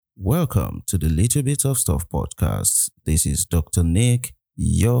Welcome to the Little Bit of Stuff podcast. This is Dr. Nick,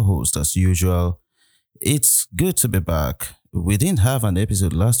 your host as usual. It's good to be back. We didn't have an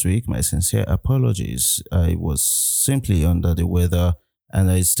episode last week. My sincere apologies. I was simply under the weather and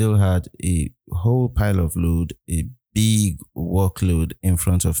I still had a whole pile of load, a big workload in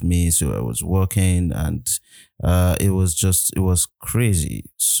front of me. So I was working and it was crazy.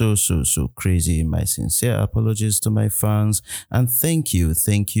 So crazy. My sincere apologies to my fans and thank you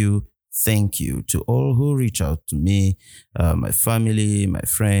to all who reach out to me, my family, my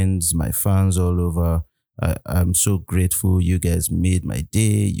friends, my fans all over. I'm so grateful. You guys made my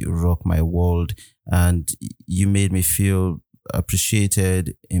day. You rock my world and you made me feel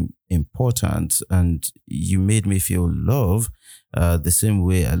appreciated, important, and you made me feel love the same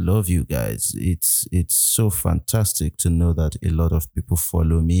way I love you guys. It's so fantastic to know that a lot of people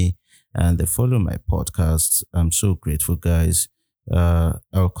follow me and they follow my podcasts. I'm so grateful, guys.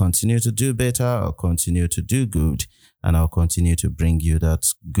 I'll continue to do better. I'll continue to do good, and I'll continue to bring you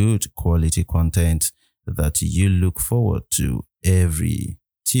that good quality content that you look forward to every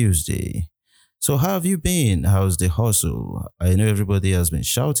Tuesday. So how have you been? How's the hustle? I know everybody has been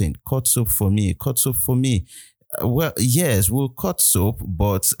shouting, cut soap for me, cut soap for me. Well, yes, we'll cut soap,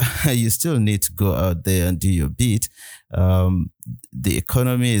 but you still need to go out there and do your bit. The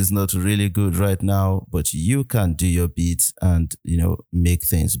economy is not really good right now, but you can do your bit and, make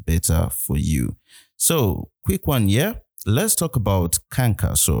things better for you. So, quick one, yeah? Let's talk about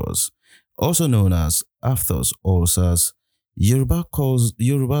canker sores, also known as aphthous ulcers.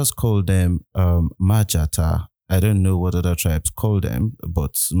 Yorubas call them majata. I don't know what other tribes call them,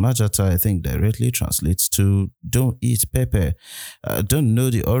 but majata I think directly translates to don't eat pepper. Don't know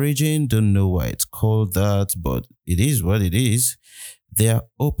the origin, don't know why it's called that, but it is what it is. They are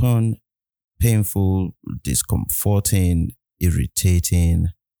open, painful, discomforting, irritating,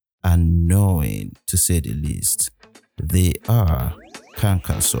 annoying to say the least. They are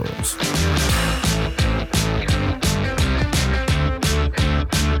canker sores.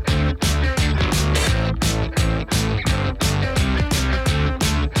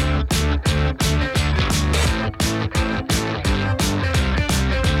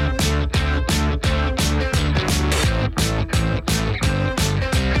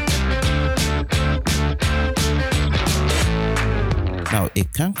 Now, a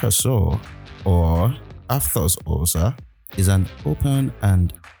canker sore or aphthous ulcer is an open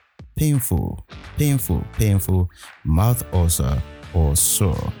and painful mouth ulcer or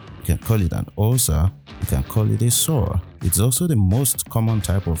sore. You can call it an ulcer, you can call it a sore. It's also the most common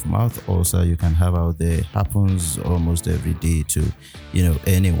type of mouth ulcer you can have out there. It happens almost every day to,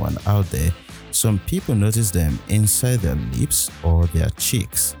 anyone out there. Some people notice them inside their lips or their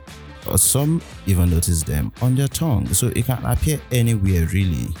cheeks, or some even notice them on their tongue. So it can appear anywhere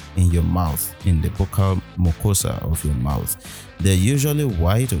really in your mouth, in the buccal mucosa of your mouth. They're usually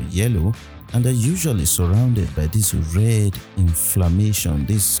white or yellow, and they're usually surrounded by this red inflammation,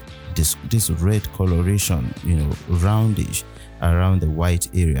 this red coloration, roundish around the white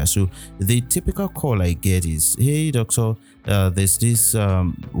area. So the typical call I get is, hey doctor, there's this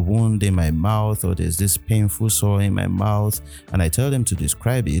wound in my mouth, or there's this painful sore in my mouth, and I tell them to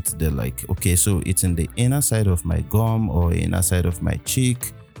describe it. They're like, okay, so it's in the inner side of my gum, or inner side of my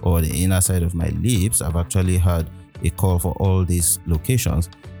cheek, or the inner side of my lips. I've actually had a call for all these locations,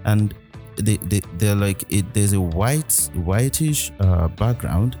 and they're like, there's a whitish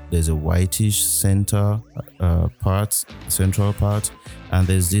background, there's a whitish central part, and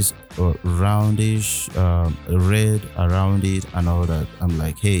there's this roundish red around it and all that. I'm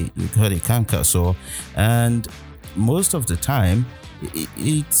like, hey, you got a canker sore. And most of the time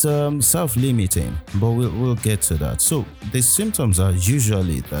it's self-limiting, but we'll get to that. So the symptoms are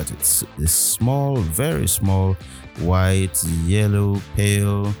usually that it's a small, very small, white, yellow,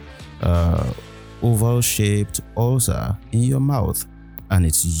 pale, oval-shaped ulcer in your mouth, and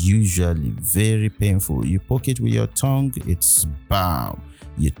it's usually very painful. You poke it with your tongue, it's bam.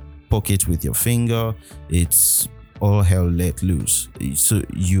 You poke it with your finger, it's all hell let loose. So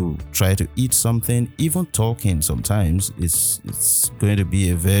you try to eat something, even talking sometimes it's going to be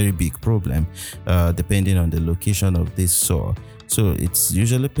a very big problem, depending on the location of this sore. So it's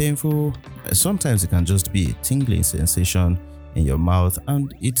usually painful. Sometimes it can just be a tingling sensation in your mouth,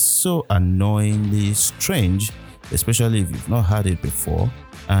 and it's so annoyingly strange, especially if you've not had it before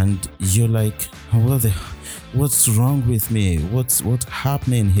and you're like, what's wrong with me, what's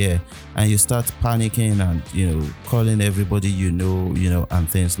happening here, and you start panicking and calling everybody and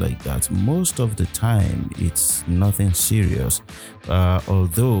things like that. Most of the time it's nothing serious,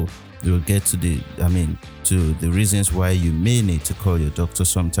 although we'll get to the reasons why you may need to call your doctor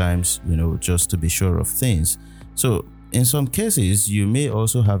sometimes, just to be sure of things. So in some cases, you may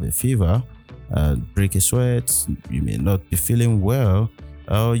also have a fever, break a sweat, you may not be feeling well,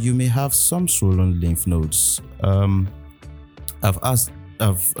 or you may have some swollen lymph nodes.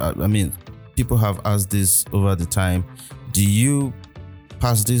 People have asked this over the time. Do you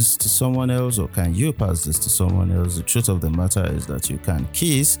pass this to someone else, or can you pass this to someone else? The truth of the matter is that you can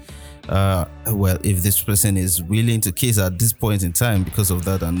kiss. If this person is willing to kiss at this point in time because of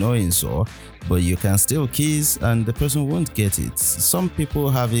that annoying sore, but you can still kiss and the person won't get it. Some people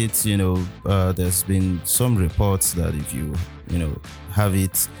have it, there's been some reports that if you have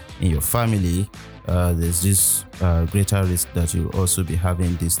it in your family, there's this greater risk that you'll also be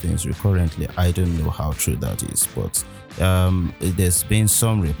having these things recurrently. I don't know how true that is, but there's been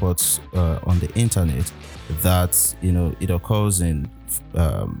some reports on the internet that it occurs in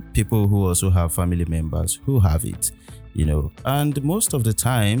people who also have family members who have it, and most of the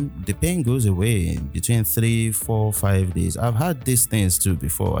time the pain goes away in between 3, 4, 5 days. I've had these things too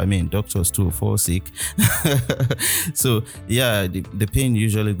before. Doctors too fall sick. So yeah, the pain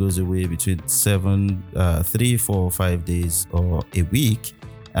usually goes away between 3, 4, 5 days or a week,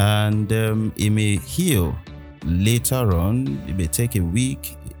 and it may heal later on. It may take a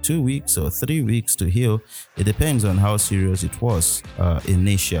week, 2 weeks, or 3 weeks to heal. It depends on how serious it was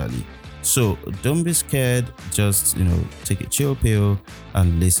initially. So don't be scared. Just take a chill pill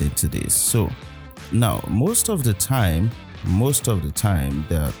and listen to this. So now, most of the time,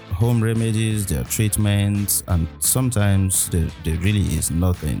 there are home remedies, there are treatments, and sometimes there really is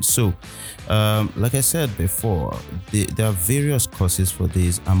nothing. So, like I said before, there are various causes for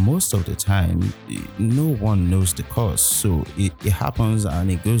this, and most of the time, no one knows the cause. So it happens and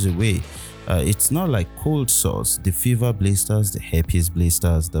it goes away. It's not like cold sores, the fever blisters, the herpes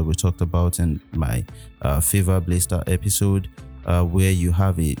blisters that we talked about in my fever blister episode, where you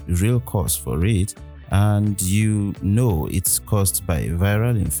have a real cause for it, and it's caused by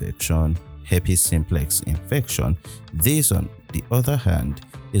viral infection, herpes simplex infection. This, on the other hand,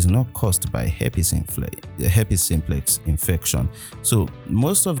 is not caused by herpes simplex infection. So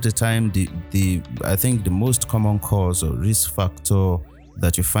most of the time, I think the most common cause or risk factor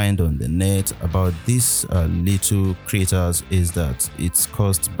that you find on the net about these little critters is that it's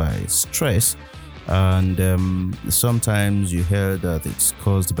caused by stress. And sometimes you hear that it's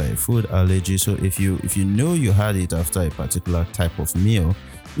caused by food allergy. So if you know you had it after a particular type of meal,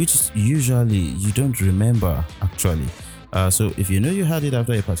 which usually you don't remember actually. So if you know you had it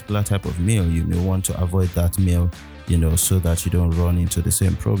after a particular type of meal, you may want to avoid that meal, so that you don't run into the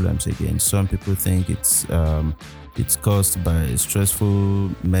same problems again. Some people think it's caused by stressful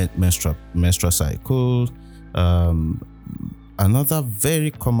menstrual cycle. Another very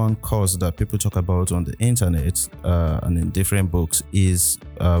common cause that people talk about on the internet and in different books is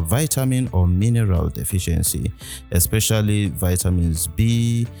vitamin or mineral deficiency, especially vitamins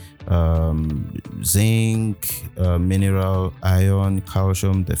B, zinc, mineral, iron,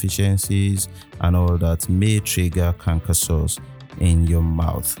 calcium deficiencies, and all that may trigger canker sores in your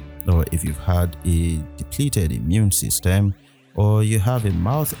mouth. Or if you've had a depleted immune system, or you have a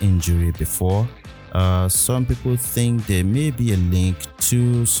mouth injury before, some people think there may be a link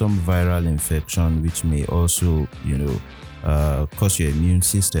to some viral infection, which may also, cause your immune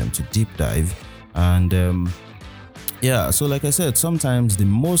system to deep dive. And so like I said, sometimes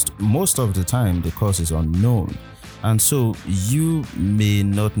most of the time the cause is unknown. And so you may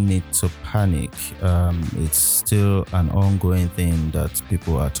not need to panic. It's still an ongoing thing that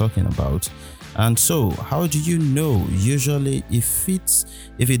people are talking about. And so how do you know? Usually if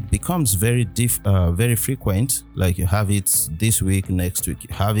it becomes very frequent, like you have it this week, next week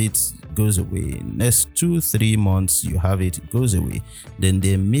you have it, goes away, next 2-3 months you have it, goes away, then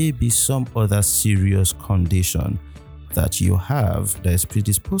there may be some other serious condition that you have that is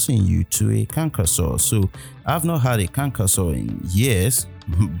predisposing you to a canker sore. So I've not had a canker sore in years,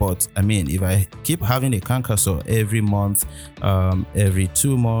 but if I keep having a canker sore every month, every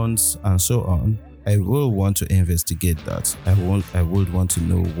 2 months, and so on, I will want to investigate that. I would want to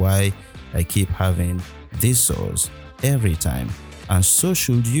know why I keep having these sores every time. And so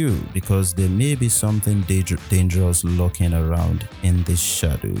should you, because there may be something dangerous lurking around in the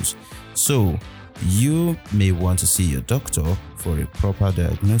shadows. So you may want to see your doctor for a proper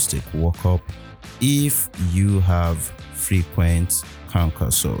diagnostic workup if you have frequent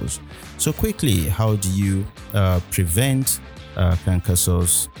canker sores. So quickly, how do you prevent canker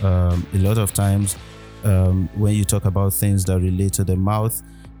sores? A lot of times when you talk about things that relate to the mouth,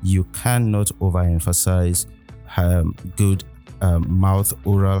 you cannot overemphasize good mouth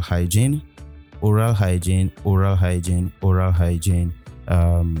oral hygiene, oral hygiene, oral hygiene, oral hygiene.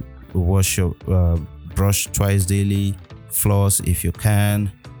 Wash your brush twice daily, floss if you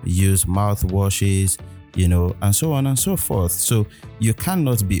can, use mouthwashes, and so on and so forth. So you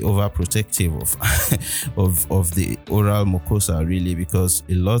cannot be overprotective of the oral mucosa, really, because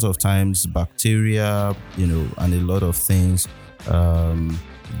a lot of times bacteria, and a lot of things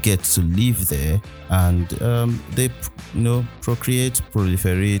get to live there, and they procreate,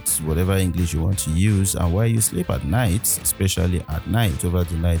 proliferate, whatever English you want to use. And while you sleep at night, especially at night, over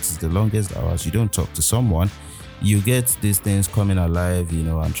the night is the longest hours you don't talk to someone, you get these things coming alive,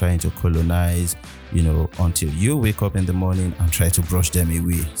 and trying to colonize, until you wake up in the morning and try to brush them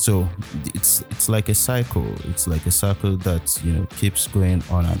away. So it's like a cycle. It's like a cycle that keeps going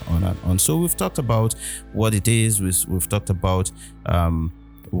on and on and on. So we've talked about what it is. We've talked about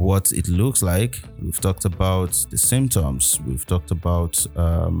what it looks like. We've talked about the symptoms. We've talked about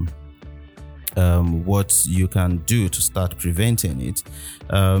what you can do to start preventing it.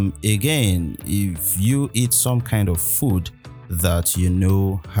 Again, if you eat some kind of food that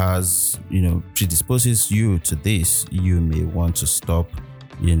has predisposes you to this, you may want to stop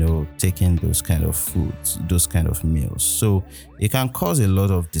taking those kind of foods, those kind of meals. So it can cause a lot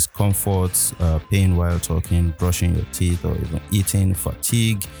of discomfort, pain while talking, brushing your teeth, or even eating,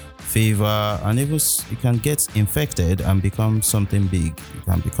 fatigue, fever, and even it can get infected and become something big. It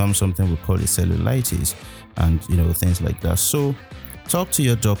can become something we call a cellulitis, and things like that. So talk to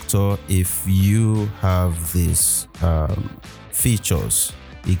your doctor if you have these features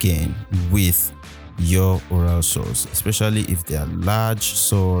again with your oral sores, especially if they are large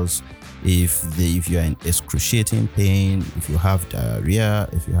sores, if you are in excruciating pain, if you have diarrhea,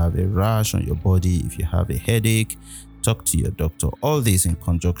 if you have a rash on your body, if you have a headache. Talk to your doctor. All this in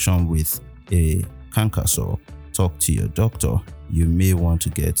conjunction with a canker sore. Talk to your doctor. You may want to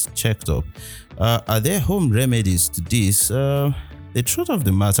get checked up. Are there home remedies to this? The truth of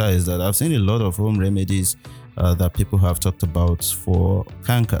the matter is that I've seen a lot of home remedies that people have talked about for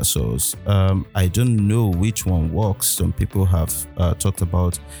canker sores. I don't know which one works. Some people have talked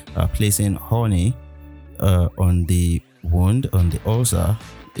about placing honey on the wound, on the ulcer.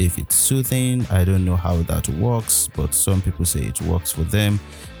 If it's soothing, I don't know how that works, but some people say it works for them.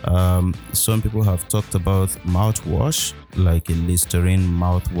 Some people have talked about mouthwash, like a Listerine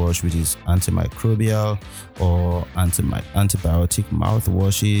mouthwash, which is antimicrobial, or antibiotic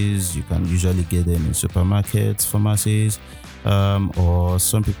mouthwashes. You can usually get them in supermarkets, pharmacies, or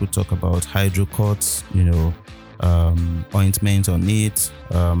some people talk about hydrocots, ointment on it.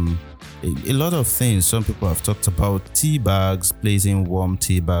 A lot of things. Some people have talked about tea bags, placing warm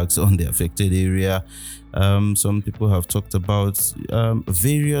tea bags on the affected area. Some people have talked about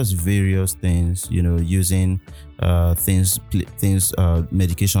various things, using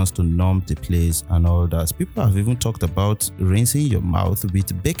medications to numb the place and all that. People have even talked about rinsing your mouth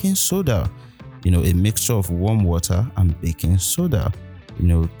with baking soda, a mixture of warm water and baking soda.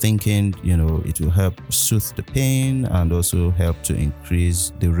 Thinking, it will help soothe the pain and also help to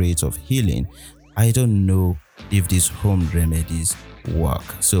increase the rate of healing. I don't know if these home remedies work,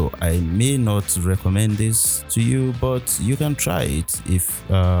 so I may not recommend this to you, but you can try it if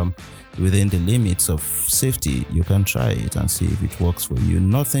within the limits of safety. You can try it and see if it works for you.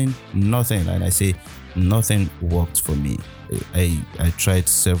 Nothing, and I say nothing worked for me. I tried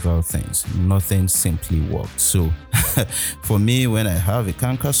several things. Nothing simply worked. So for me, when I have a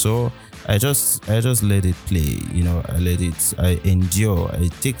canker sore, I just let it play. I endure. I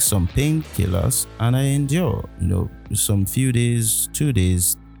take some painkillers and I endure. Some few days, 2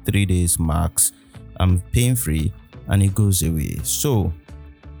 days, 3 days max. I'm pain free and it goes away. So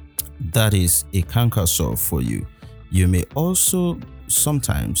that is a canker sore for you. You may also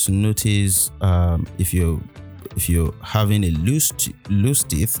sometimes notice if you're having a loose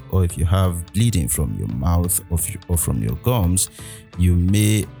teeth, or if you have bleeding from your mouth or from your gums, you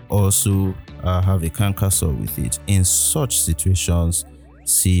may also have a canker sore with it. In such situations,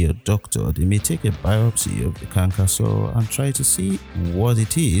 see your doctor. They may take a biopsy of the canker sore and try to see what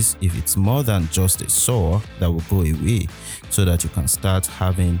it is. If it's more than just a sore, that will go away, so that you can start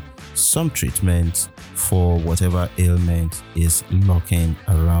having some treatment for whatever ailment is lurking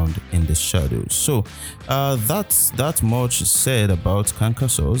around in the shadows. So that's that much said about canker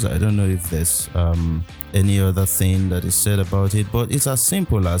sores. I don't know if there's any other thing that is said about it, but it's as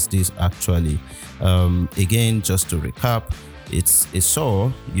simple as this actually. Again, just to recap, it's a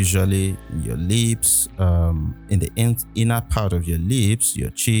sore usually in your lips, in the inner part of your lips, your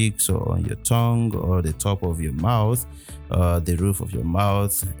cheeks, or on your tongue, or the top of your mouth, the roof of your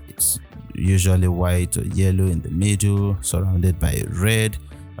mouth. It's usually white or yellow in the middle, surrounded by red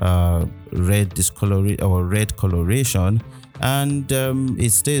discoloration or red coloration, and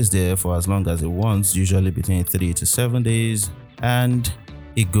it stays there for as long as it wants, usually between 3 to 7 days, and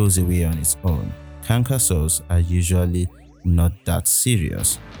it goes away on its own. Canker sores are usually not that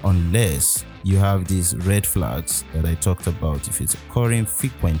serious unless you have these red flags that I talked about. If it's occurring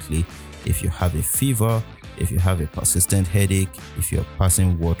frequently, if you have a fever, if you have a persistent headache, if you're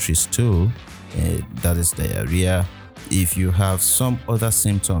passing watery stool, that is diarrhea, if you have some other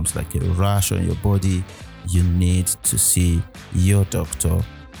symptoms like a rash on your body, you need to see your doctor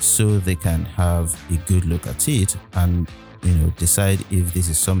so they can have a good look at it and decide if this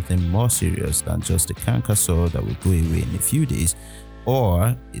is something more serious than just a canker sore that will go away in a few days,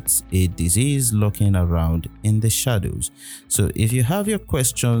 or it's a disease lurking around in the shadows. So if you have your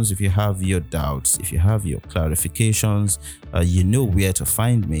questions, if you have your doubts, if you have your clarifications, you know where to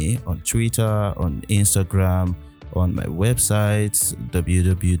find me: on Twitter, on Instagram, on my website,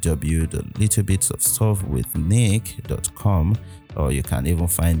 www.littlebitsofstuffwithnick.com, or you can even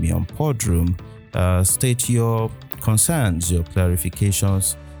find me on Podroom. State your concerns, your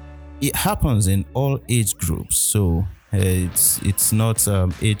clarifications. It happens in all age groups, so it's not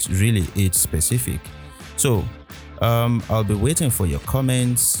age specific. So I'll be waiting for your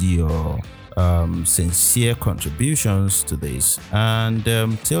comments, your sincere contributions to this, and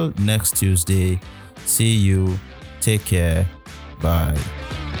till next Tuesday, see you. Take care. Bye.